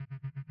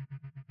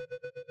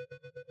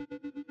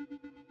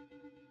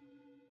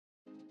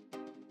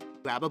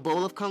Grab a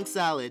bowl of conch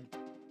salad,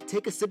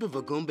 take a sip of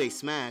a Goombay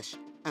smash,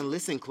 and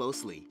listen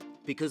closely,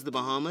 because the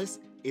Bahamas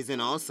isn't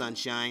all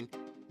sunshine.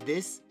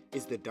 This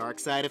is the dark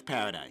side of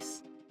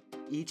paradise.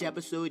 Each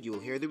episode, you'll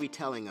hear the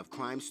retelling of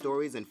crime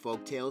stories and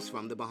folk tales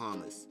from the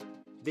Bahamas.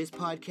 This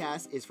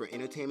podcast is for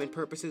entertainment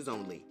purposes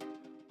only.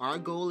 Our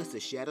goal is to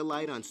shed a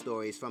light on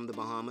stories from the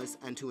Bahamas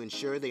and to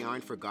ensure they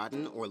aren't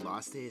forgotten or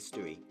lost to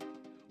history.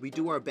 We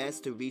do our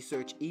best to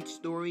research each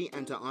story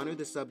and to honor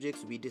the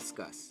subjects we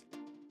discuss.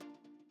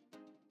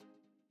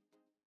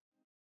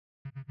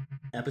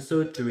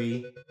 Episode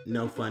 3,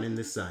 No Fun in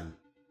the Sun.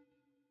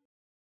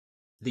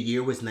 The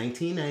year was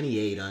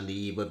 1998 on the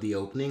eve of the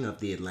opening of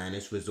the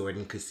Atlantis Resort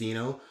and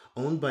Casino,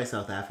 owned by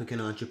South African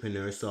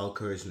entrepreneur Saul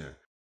Kerzner.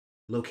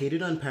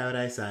 Located on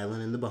Paradise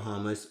Island in the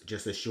Bahamas,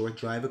 just a short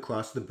drive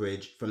across the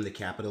bridge from the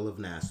capital of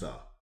Nassau.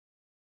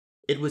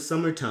 It was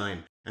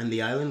summertime, and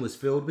the island was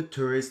filled with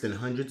tourists and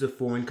hundreds of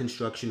foreign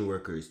construction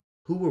workers,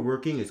 who were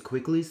working as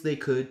quickly as they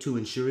could to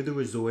ensure the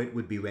resort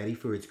would be ready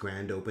for its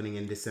grand opening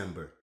in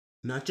December.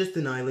 Not just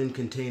an island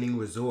containing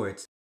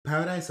resorts,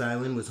 Paradise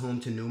Island was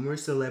home to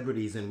numerous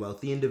celebrities and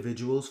wealthy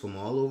individuals from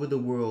all over the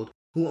world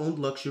who owned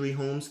luxury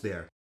homes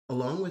there.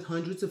 Along with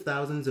hundreds of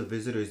thousands of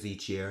visitors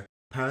each year,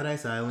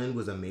 Paradise Island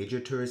was a major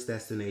tourist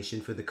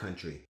destination for the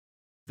country.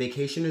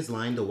 Vacationers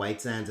lined the white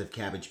sands of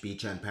Cabbage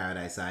Beach on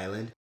Paradise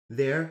Island.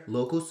 There,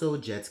 locals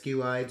sold jet ski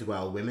rides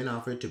while women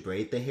offered to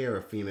braid the hair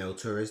of female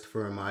tourists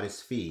for a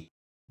modest fee.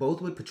 Both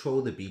would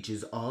patrol the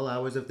beaches all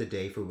hours of the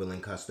day for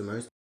willing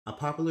customers, a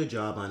popular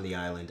job on the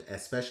island,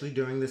 especially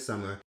during the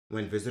summer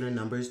when visitor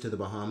numbers to the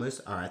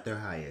Bahamas are at their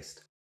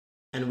highest.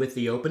 And with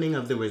the opening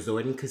of the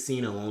resort and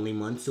casino only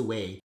months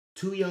away,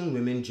 two young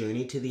women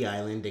journeyed to the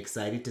island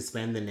excited to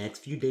spend the next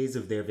few days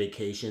of their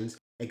vacations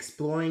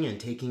exploring and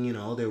taking in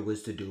all there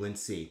was to do and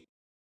see.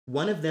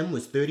 One of them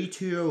was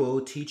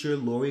 32-year-old teacher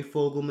Lori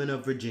Fogelman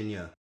of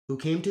Virginia, who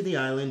came to the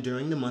island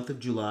during the month of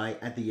July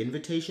at the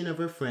invitation of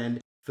her friend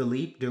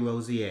Philippe de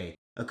Rosier,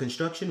 a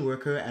construction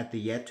worker at the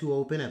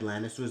yet-to-open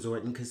Atlantis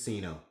Resort and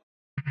Casino.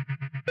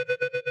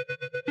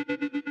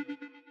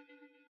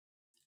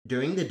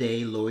 During the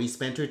day, Lori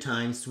spent her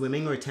time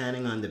swimming or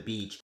tanning on the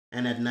beach,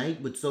 and at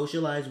night would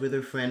socialize with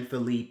her friend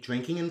Philippe,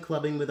 drinking and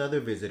clubbing with other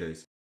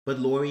visitors. But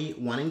Lori,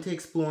 wanting to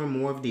explore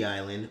more of the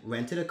island,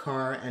 rented a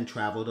car and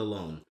traveled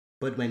alone.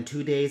 But when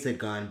 2 days had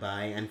gone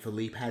by and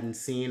Philippe hadn't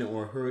seen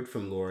or heard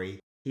from Lori,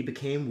 he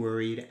became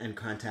worried and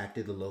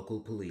contacted the local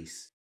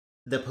police.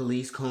 The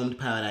police combed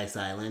Paradise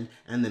Island,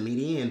 and the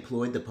media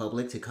implored the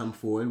public to come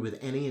forward with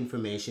any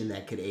information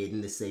that could aid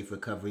in the safe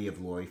recovery of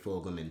Lori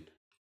Fogelman.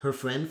 Her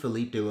friend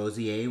Philippe de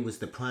Rosier was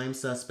the prime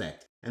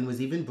suspect and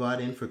was even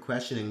brought in for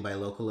questioning by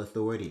local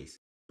authorities.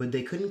 But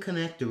they couldn't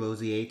connect de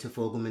Rosier to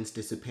Fogelman's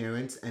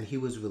disappearance, and he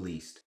was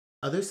released.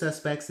 Other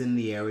suspects in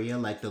the area,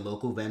 like the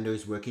local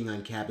vendors working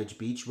on Cabbage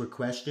Beach, were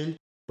questioned,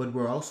 but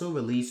were also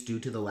released due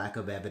to the lack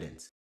of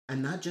evidence.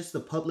 And not just the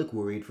public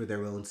worried for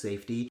their own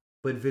safety,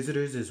 but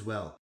visitors as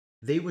well.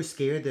 They were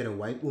scared that a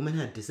white woman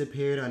had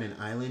disappeared on an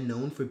island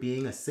known for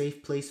being a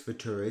safe place for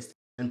tourists,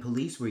 and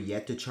police were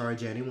yet to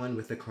charge anyone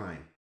with the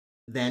crime.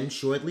 Then,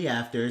 shortly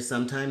after,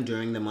 sometime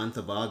during the month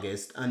of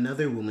August,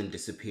 another woman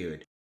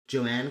disappeared.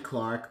 Joanne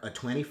Clark, a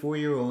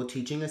 24-year-old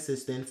teaching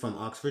assistant from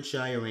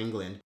Oxfordshire,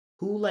 England,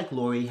 who, like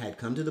Lori, had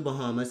come to the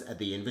Bahamas at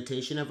the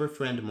invitation of her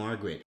friend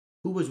Margaret,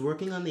 who was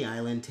working on the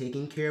island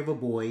taking care of a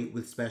boy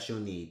with special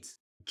needs.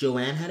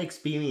 Joanne had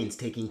experience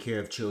taking care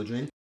of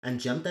children and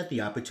jumped at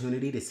the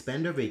opportunity to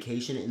spend her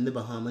vacation in the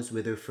Bahamas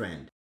with her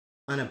friend.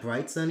 On a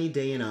bright sunny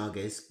day in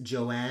August,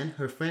 Joanne,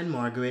 her friend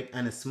Margaret,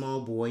 and a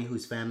small boy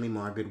whose family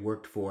Margaret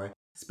worked for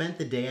spent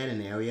the day at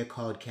an area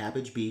called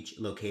Cabbage Beach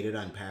located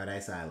on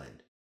Paradise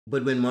Island.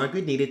 But when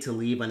Margaret needed to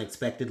leave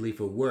unexpectedly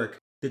for work,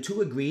 the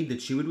two agreed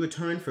that she would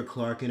return for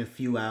Clark in a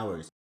few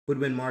hours. But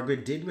when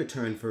Margaret did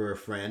return for her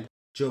friend,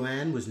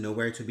 Joanne was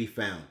nowhere to be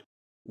found.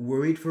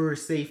 Worried for her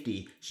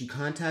safety, she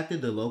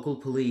contacted the local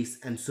police,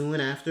 and soon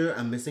after,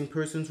 a missing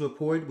persons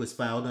report was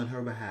filed on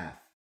her behalf.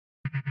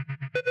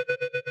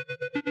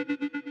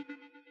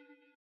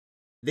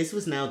 This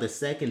was now the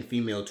second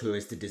female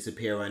tourist to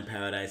disappear on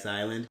Paradise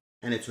Island,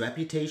 and its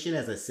reputation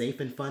as a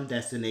safe and fun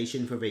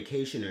destination for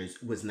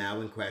vacationers was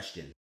now in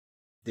question.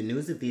 The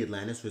news of the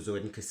Atlantis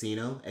Resort and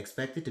Casino,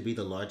 expected to be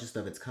the largest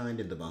of its kind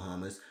in the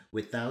Bahamas,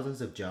 with thousands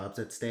of jobs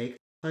at stake,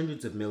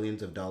 hundreds of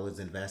millions of dollars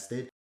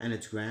invested, and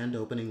its grand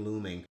opening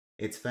looming,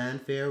 its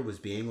fanfare was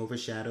being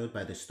overshadowed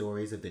by the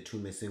stories of the two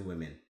missing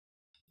women.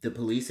 The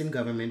police and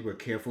government were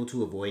careful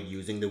to avoid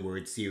using the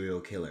word serial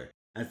killer,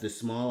 as the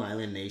small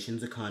island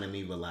nation's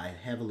economy relied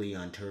heavily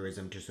on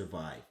tourism to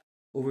survive.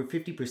 Over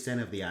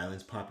 50% of the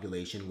island's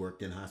population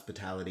worked in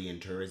hospitality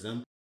and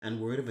tourism, and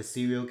word of a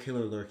serial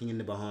killer lurking in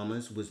the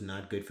Bahamas was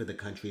not good for the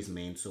country's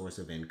main source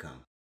of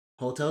income.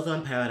 Hotels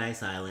on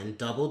Paradise Island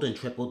doubled and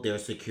tripled their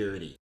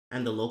security,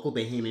 and the local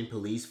Bahamian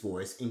police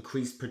force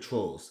increased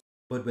patrols.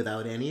 But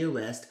without any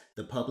arrest,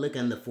 the public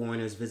and the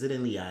foreigners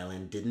visiting the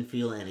island didn't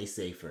feel any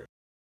safer.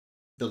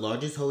 The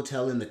largest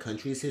hotel in the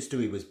country's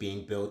history was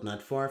being built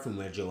not far from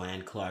where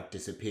Joanne Clark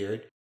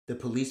disappeared. The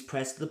police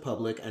pressed the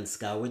public and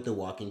scoured the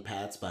walking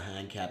paths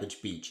behind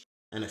Cabbage Beach,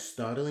 and a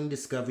startling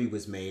discovery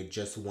was made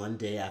just one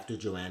day after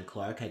Joanne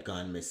Clark had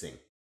gone missing.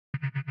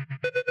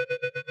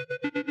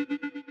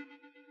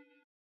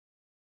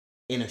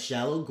 In a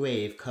shallow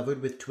grave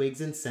covered with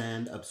twigs and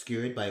sand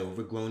obscured by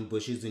overgrown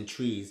bushes and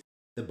trees,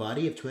 the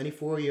body of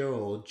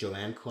 24-year-old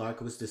Joanne Clark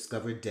was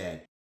discovered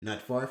dead,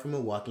 not far from a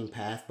walking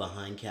path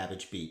behind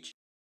Cabbage Beach.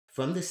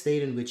 From the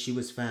state in which she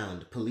was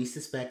found, police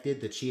suspected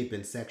that she had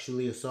been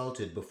sexually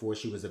assaulted before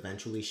she was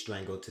eventually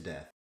strangled to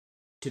death.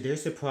 To their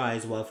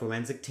surprise, while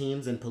forensic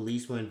teams and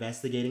police were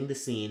investigating the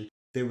scene,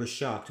 they were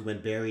shocked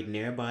when buried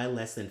nearby,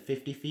 less than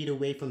 50 feet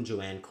away from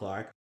Joanne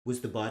Clark,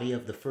 was the body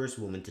of the first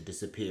woman to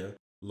disappear,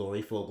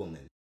 Lori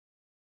Fogelman.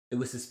 It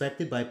was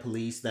suspected by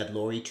police that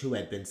Lori too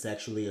had been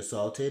sexually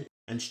assaulted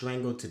and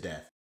strangled to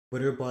death, but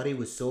her body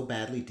was so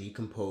badly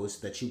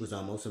decomposed that she was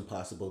almost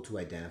impossible to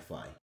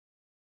identify.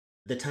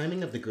 The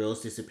timing of the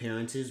girls'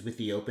 disappearances, with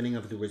the opening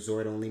of the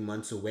resort only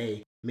months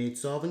away, made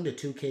solving the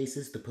two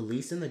cases the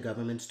police and the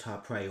government's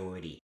top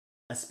priority.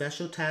 A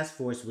special task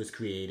force was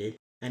created,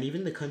 and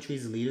even the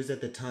country's leaders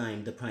at the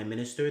time, the Prime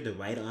Minister, the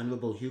Right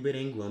Honorable Hubert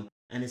Ingraham,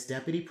 and his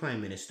Deputy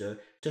Prime Minister,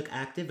 took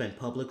active and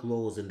public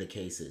roles in the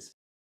cases.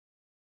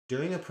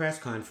 During a press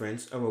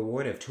conference, a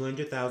reward of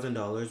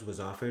 $200,000 was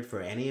offered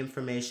for any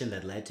information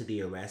that led to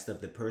the arrest of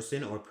the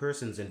person or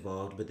persons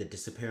involved with the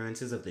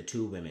disappearances of the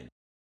two women.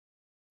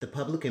 The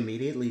public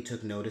immediately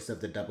took notice of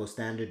the double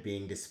standard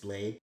being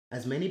displayed,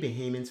 as many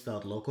Bahamians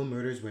felt local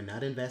murders were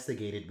not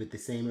investigated with the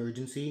same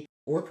urgency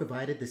or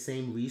provided the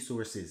same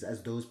resources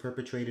as those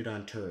perpetrated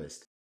on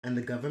tourists, and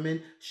the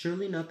government,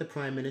 surely not the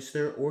Prime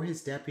Minister or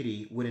his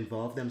deputy, would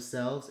involve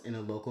themselves in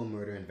a local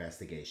murder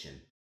investigation.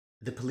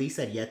 The police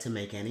had yet to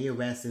make any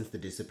arrests since the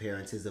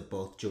disappearances of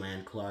both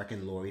Joanne Clark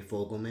and Lori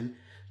Fogelman.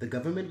 The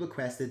government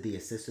requested the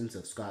assistance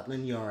of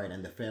Scotland Yard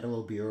and the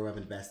Federal Bureau of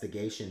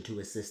Investigation to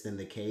assist in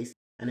the case,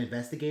 and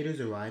investigators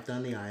arrived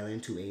on the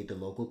island to aid the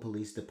local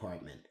police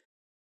department.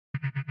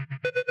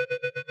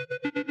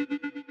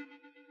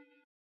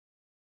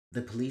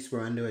 The police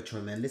were under a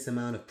tremendous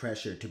amount of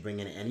pressure to bring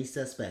in any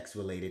suspects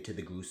related to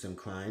the gruesome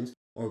crimes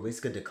or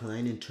risk a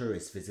decline in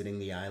tourists visiting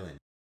the island.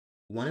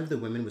 One of the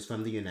women was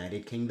from the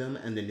United Kingdom,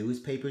 and the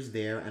newspapers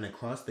there and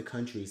across the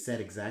country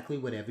said exactly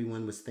what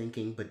everyone was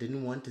thinking but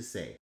didn't want to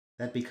say,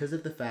 that because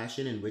of the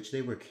fashion in which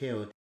they were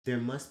killed, there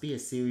must be a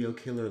serial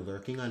killer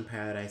lurking on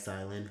Paradise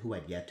Island who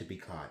had yet to be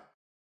caught.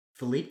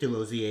 Philippe de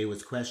Rosier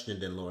was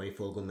questioned in Lori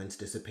Fogelman's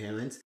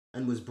disappearance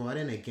and was brought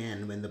in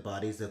again when the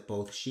bodies of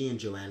both she and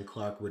Joanne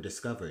Clark were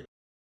discovered.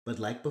 But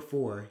like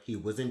before, he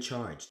wasn't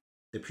charged.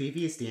 The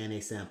previous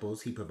DNA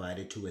samples he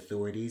provided to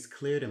authorities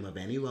cleared him of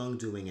any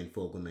wrongdoing in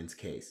Fogelman's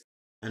case.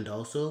 And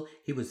also,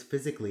 he was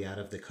physically out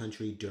of the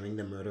country during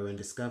the murder and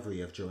discovery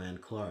of Joanne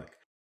Clark.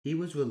 He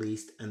was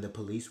released, and the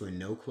police were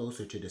no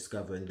closer to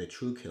discovering the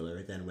true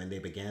killer than when they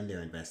began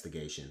their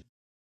investigation.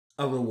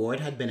 A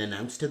reward had been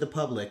announced to the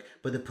public,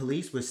 but the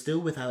police were still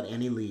without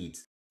any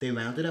leads. They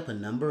rounded up a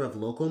number of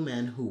local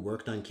men who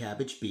worked on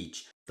Cabbage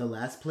Beach, the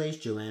last place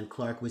Joanne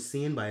Clark was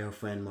seen by her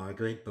friend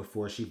Margaret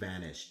before she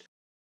vanished.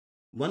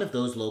 One of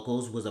those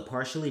locals was a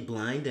partially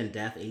blind and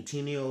deaf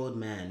 18-year-old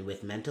man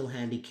with mental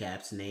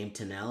handicaps named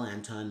Tanel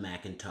Anton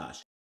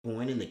McIntosh,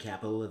 born in the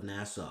capital of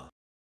Nassau.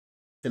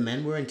 The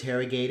men were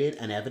interrogated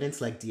and evidence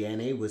like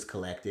DNA was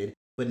collected,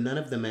 but none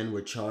of the men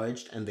were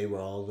charged and they were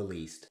all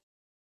released.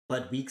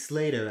 But weeks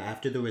later,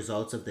 after the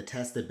results of the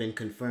test had been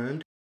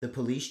confirmed, the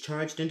police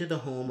charged into the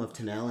home of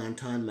Tanel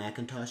Anton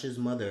McIntosh's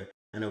mother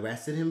and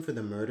arrested him for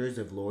the murders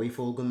of Lori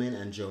Fogelman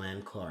and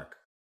Joanne Clark.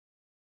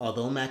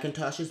 Although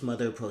McIntosh's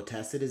mother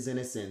protested his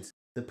innocence,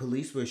 the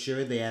police were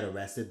sure they had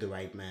arrested the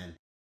right man.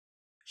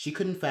 She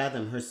couldn't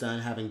fathom her son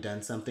having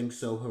done something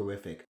so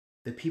horrific.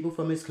 The people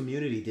from his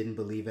community didn't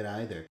believe it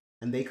either,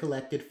 and they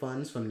collected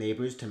funds from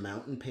neighbors to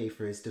mount and pay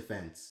for his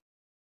defense.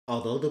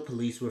 Although the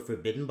police were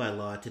forbidden by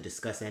law to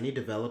discuss any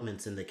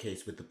developments in the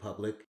case with the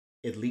public,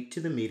 it leaked to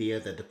the media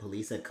that the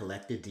police had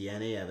collected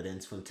DNA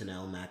evidence from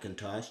Tanel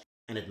McIntosh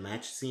and had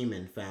matched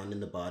semen found in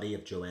the body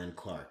of Joanne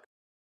Clark.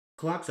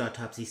 Clark's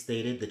autopsy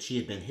stated that she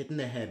had been hit in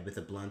the head with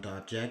a blunt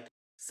object,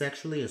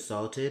 sexually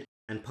assaulted,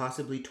 and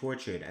possibly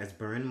tortured, as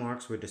burn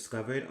marks were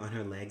discovered on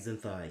her legs and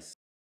thighs.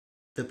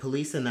 The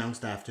police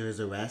announced after his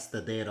arrest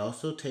that they had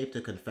also taped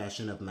a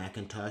confession of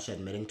McIntosh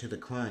admitting to the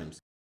crimes,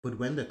 but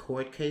when the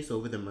court case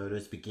over the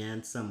murders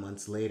began some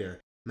months later,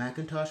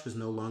 McIntosh was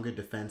no longer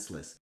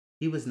defenseless.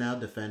 He was now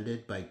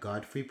defended by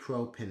Godfrey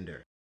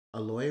Pinder,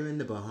 a lawyer in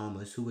the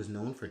Bahamas who was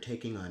known for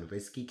taking on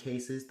risky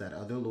cases that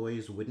other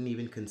lawyers wouldn't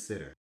even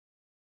consider.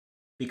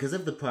 Because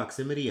of the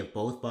proximity of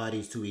both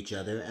bodies to each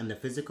other and the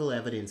physical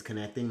evidence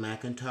connecting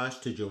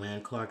McIntosh to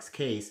Joanne Clark's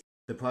case,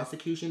 the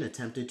prosecution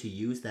attempted to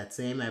use that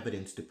same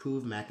evidence to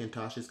prove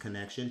McIntosh's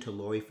connection to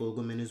Lori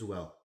Fogelman as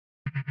well.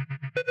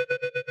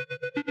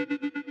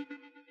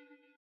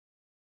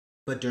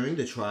 But during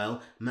the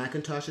trial,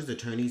 McIntosh's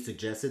attorney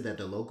suggested that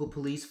the local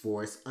police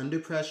force, under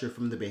pressure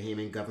from the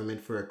Bahamian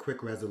government for a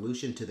quick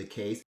resolution to the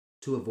case,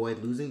 to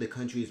avoid losing the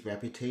country's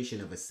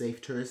reputation of a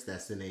safe tourist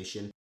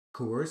destination,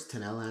 coerced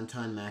Tanel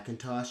Anton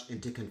McIntosh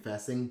into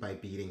confessing by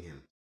beating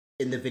him.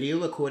 In the video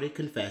recorded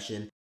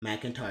confession,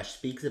 McIntosh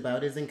speaks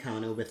about his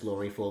encounter with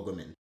Lori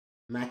Fogelman.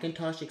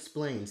 McIntosh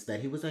explains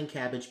that he was on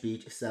Cabbage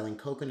Beach selling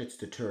coconuts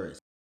to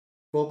tourists.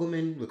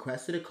 Fogelman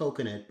requested a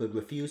coconut but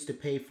refused to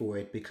pay for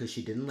it because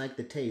she didn't like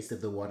the taste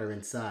of the water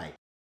inside.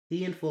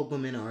 He and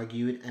Fogelman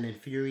argued, and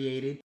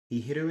infuriated, he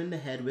hit her in the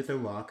head with a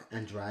rock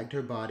and dragged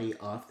her body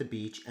off the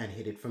beach and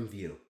hid it from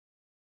view.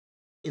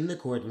 In the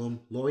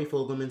courtroom, Lori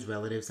Fogelman's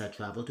relatives had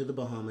traveled to the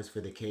Bahamas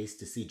for the case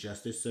to see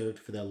justice served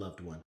for their loved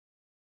one.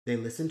 They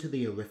listened to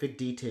the horrific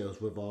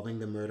details revolving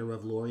the murder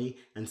of Lori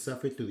and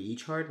suffered through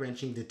each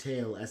heart-wrenching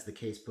detail as the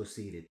case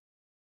proceeded.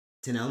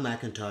 Tanel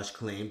McIntosh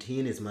claimed he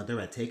and his mother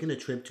had taken a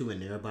trip to a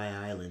nearby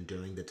island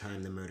during the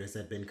time the murders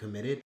had been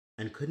committed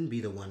and couldn't be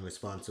the one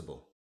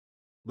responsible.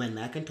 When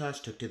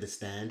McIntosh took to the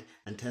stand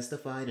and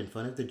testified in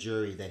front of the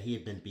jury that he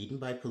had been beaten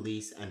by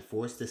police and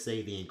forced to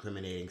say the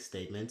incriminating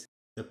statements,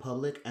 the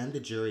public and the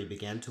jury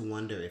began to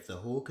wonder if the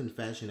whole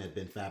confession had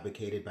been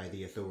fabricated by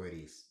the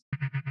authorities.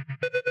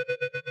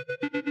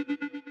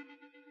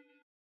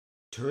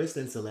 Tourists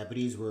and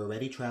celebrities were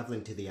already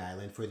traveling to the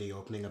island for the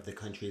opening of the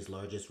country's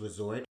largest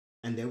resort,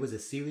 and there was a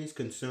serious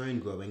concern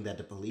growing that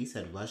the police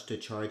had rushed to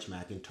charge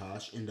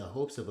McIntosh in the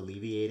hopes of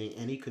alleviating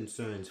any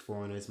concerns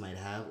foreigners might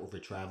have over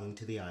traveling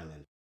to the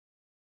island.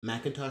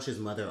 McIntosh's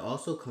mother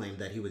also claimed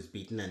that he was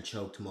beaten and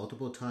choked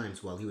multiple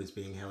times while he was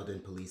being held in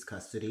police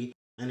custody,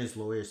 and his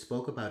lawyer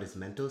spoke about his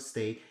mental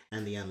state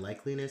and the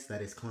unlikeliness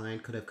that his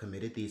client could have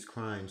committed these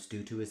crimes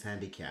due to his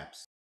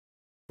handicaps.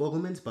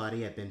 Fogelman's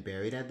body had been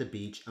buried at the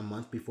beach a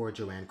month before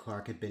Joanne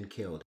Clark had been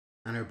killed,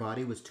 and her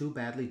body was too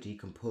badly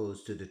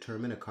decomposed to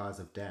determine a cause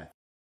of death.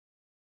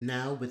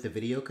 Now, with the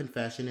video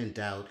confession in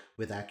doubt,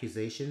 with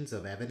accusations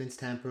of evidence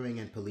tampering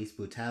and police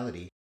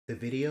brutality, the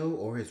video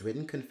or his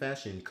written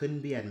confession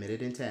couldn't be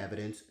admitted into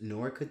evidence,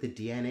 nor could the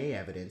DNA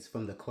evidence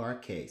from the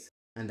Clark case,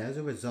 and as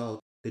a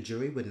result, the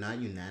jury would not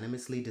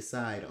unanimously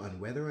decide on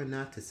whether or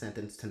not to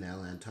sentence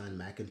Tanel Anton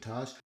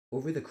McIntosh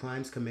over the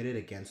crimes committed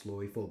against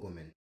Lori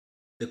Fogelman.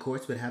 The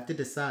courts would have to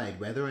decide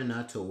whether or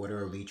not to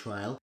order a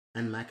retrial,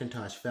 and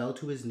McIntosh fell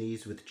to his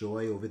knees with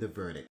joy over the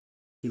verdict.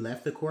 He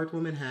left the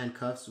courtroom in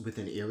handcuffs with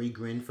an eerie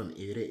grin from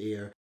ear to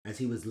ear as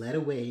he was led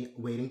away,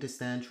 waiting to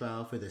stand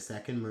trial for the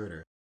second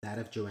murder, that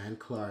of Joanne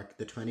Clark,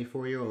 the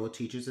 24-year-old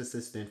teacher's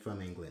assistant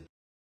from England.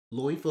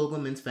 Lori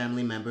Fogelman's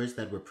family members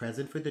that were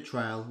present for the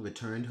trial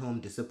returned home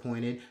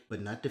disappointed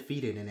but not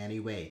defeated in any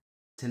way.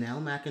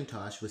 Tanel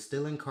McIntosh was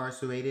still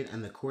incarcerated,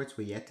 and the courts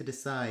were yet to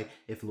decide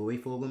if Lori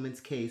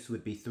Fogelman's case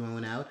would be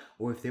thrown out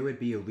or if there would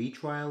be a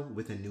retrial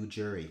with a new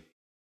jury.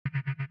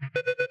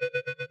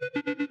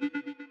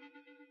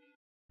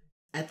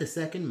 At the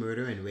second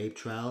murder and rape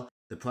trial,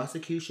 the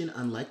prosecution,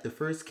 unlike the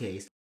first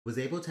case, was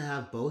able to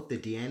have both the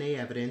DNA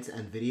evidence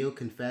and video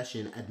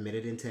confession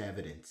admitted into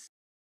evidence.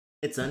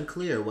 It's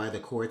unclear why the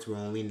courts were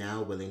only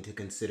now willing to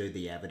consider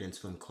the evidence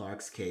from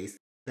Clark's case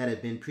that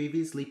had been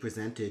previously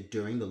presented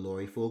during the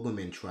Lori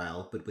Fogelman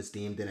trial but was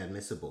deemed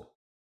inadmissible.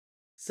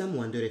 Some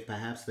wondered if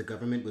perhaps the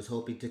government was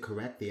hoping to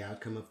correct the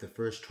outcome of the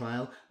first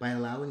trial by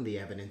allowing the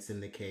evidence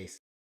in the case,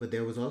 but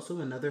there was also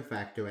another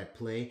factor at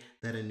play,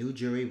 that a new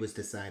jury was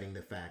deciding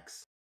the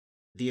facts.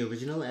 The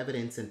original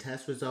evidence and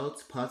test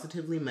results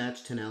positively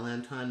matched Tanel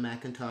Anton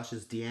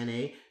McIntosh's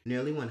DNA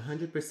nearly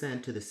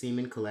 100% to the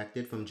semen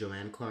collected from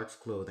Joanne Clark's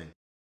clothing.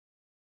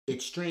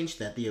 It's strange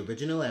that the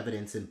original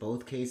evidence in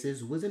both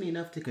cases wasn't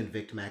enough to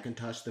convict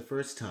McIntosh the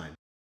first time.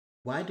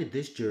 Why did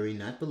this jury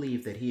not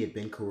believe that he had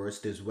been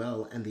coerced as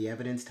well and the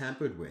evidence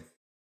tampered with?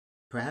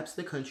 Perhaps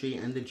the country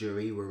and the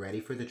jury were ready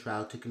for the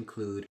trial to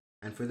conclude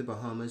and for the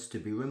Bahamas to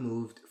be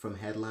removed from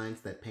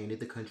headlines that painted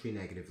the country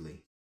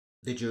negatively.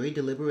 The jury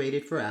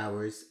deliberated for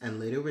hours and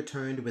later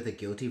returned with a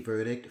guilty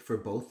verdict for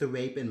both the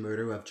rape and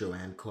murder of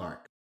Joanne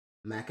Clark.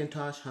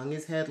 McIntosh hung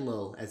his head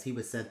low as he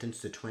was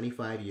sentenced to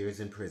 25 years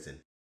in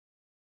prison.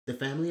 The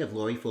family of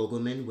Lori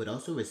Fogelman would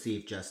also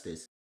receive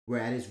justice, where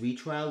at his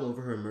retrial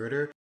over her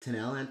murder,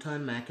 Tanel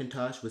Anton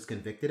McIntosh was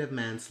convicted of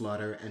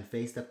manslaughter and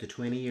faced up to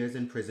 20 years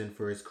in prison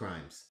for his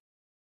crimes.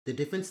 The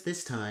difference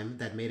this time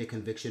that made a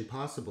conviction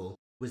possible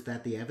was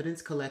that the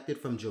evidence collected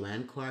from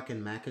Joanne Clark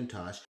and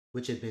McIntosh,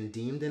 which had been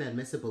deemed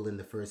inadmissible in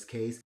the first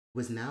case,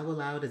 was now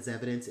allowed as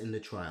evidence in the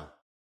trial.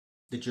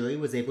 The jury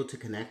was able to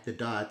connect the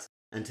dots,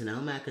 and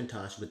Tanel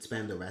McIntosh would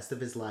spend the rest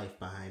of his life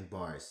behind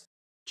bars.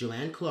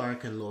 Joanne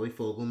Clark and Lori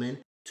Fogelman,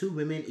 two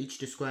women each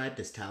described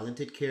as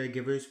talented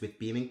caregivers with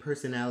beaming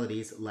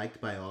personalities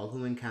liked by all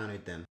who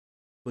encountered them.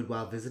 But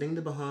while visiting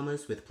the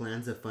Bahamas with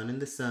plans of fun in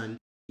the sun,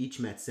 each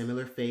met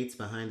similar fates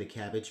behind the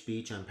Cabbage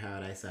Beach on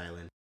Paradise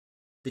Island.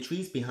 The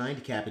trees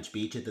behind Cabbage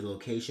Beach at the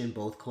location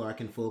both Clark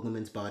and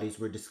Fogelman's bodies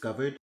were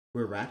discovered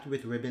were wrapped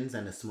with ribbons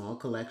and a small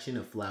collection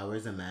of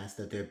flowers amassed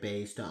at their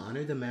base to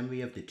honor the memory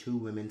of the two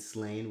women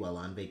slain while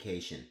on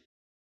vacation.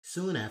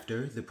 Soon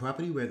after, the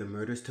property where the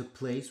murders took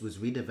place was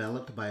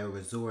redeveloped by a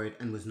resort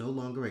and was no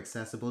longer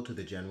accessible to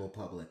the general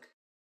public.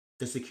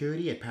 The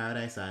security at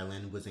Paradise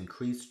Island was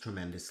increased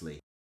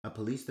tremendously. A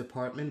police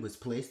department was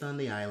placed on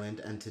the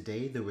island, and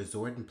today the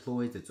resort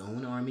employs its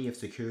own army of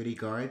security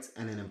guards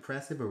and an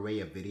impressive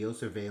array of video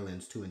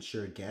surveillance to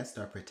ensure guests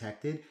are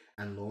protected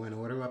and law and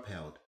order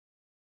upheld.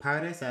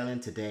 Paradise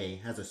Island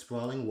today has a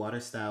sprawling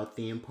water-style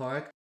theme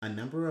park, a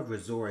number of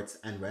resorts,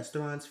 and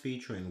restaurants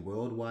featuring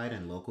worldwide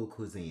and local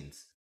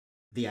cuisines.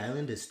 The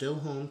island is still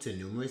home to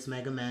numerous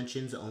mega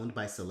mansions owned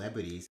by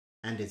celebrities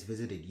and is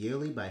visited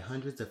yearly by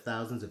hundreds of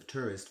thousands of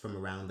tourists from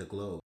around the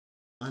globe,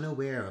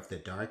 unaware of the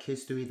dark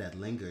history that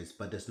lingers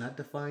but does not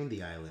define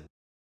the island.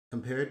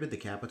 Compared with the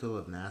capital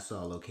of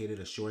Nassau, located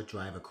a short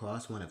drive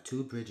across one of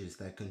two bridges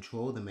that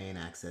control the main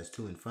access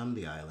to and from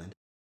the island,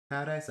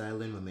 Paradise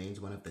Island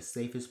remains one of the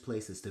safest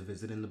places to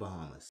visit in the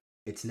Bahamas.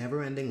 Its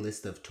never-ending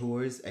list of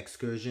tours,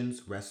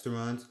 excursions,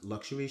 restaurants,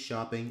 luxury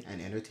shopping,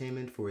 and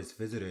entertainment for its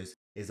visitors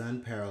is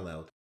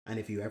unparalleled, and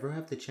if you ever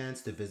have the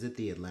chance to visit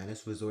the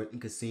Atlantis Resort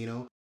and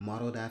Casino,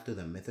 modeled after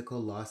the mythical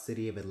lost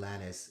city of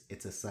Atlantis,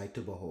 it's a sight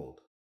to behold.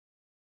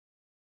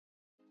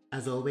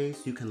 As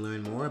always, you can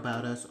learn more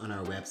about us on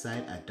our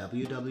website at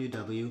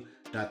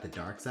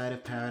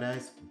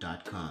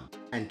www.thedarksideofparadise.com.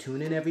 And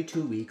tune in every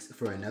 2 weeks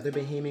for another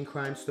Bahamian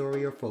crime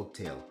story or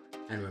folktale.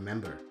 And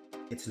remember,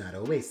 it's not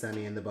always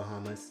sunny in the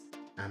Bahamas.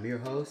 I'm your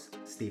host,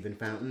 Stephen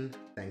Fountain.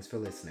 Thanks for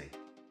listening.